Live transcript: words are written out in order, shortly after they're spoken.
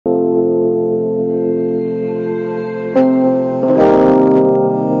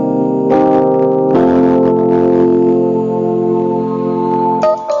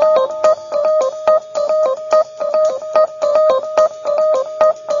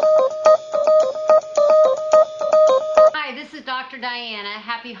Diana.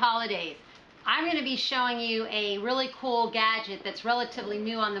 Happy holidays. I'm going to be showing you a really cool gadget that's relatively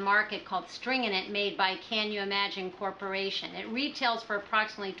new on the market called Stringin It, made by Can You Imagine Corporation. It retails for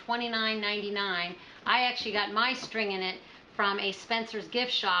approximately $29.99. I actually got my Stringin It from a Spencer's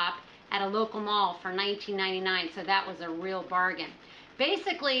gift shop at a local mall for $19.99, so that was a real bargain.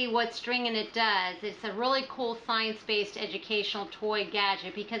 Basically what Stringin It does, it's a really cool science-based educational toy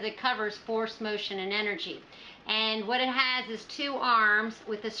gadget because it covers force, motion, and energy. And what it has is two arms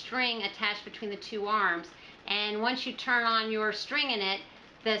with a string attached between the two arms. And once you turn on your Stringin It,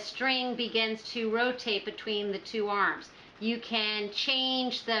 the string begins to rotate between the two arms. You can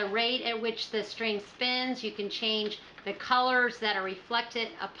change the rate at which the string spins. You can change the colors that are reflected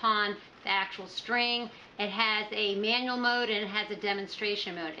upon the actual string. It has a manual mode and it has a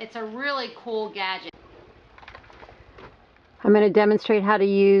demonstration mode. It's a really cool gadget. I'm going to demonstrate how to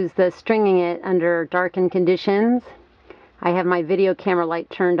use the Stringin It under darkened conditions. I have my video camera light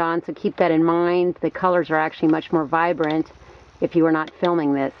turned on, so keep that in mind. The colors are actually much more vibrant if you are not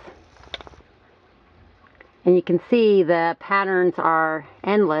filming this. And you can see the patterns are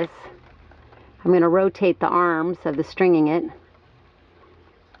endless. I'm going to rotate the arms of the Stringin It,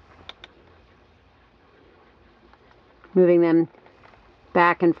 moving them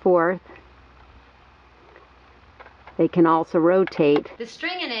back and forth. They can also rotate. The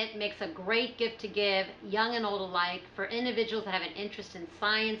Stringin It makes a great gift to give, young and old alike, for individuals that have an interest in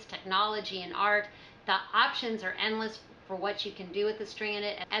science, technology, and art. The options are endless for what you can do with the Stringin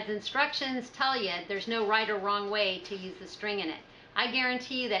It. As instructions tell you, there's no right or wrong way to use the Stringin It. I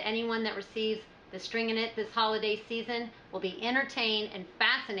guarantee you that anyone that receives the Stringin It this holiday season will be entertained and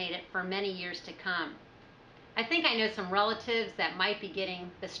fascinated for many years to come. I think I know some relatives that might be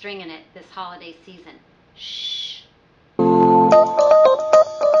getting the Stringin It this holiday season. Shh.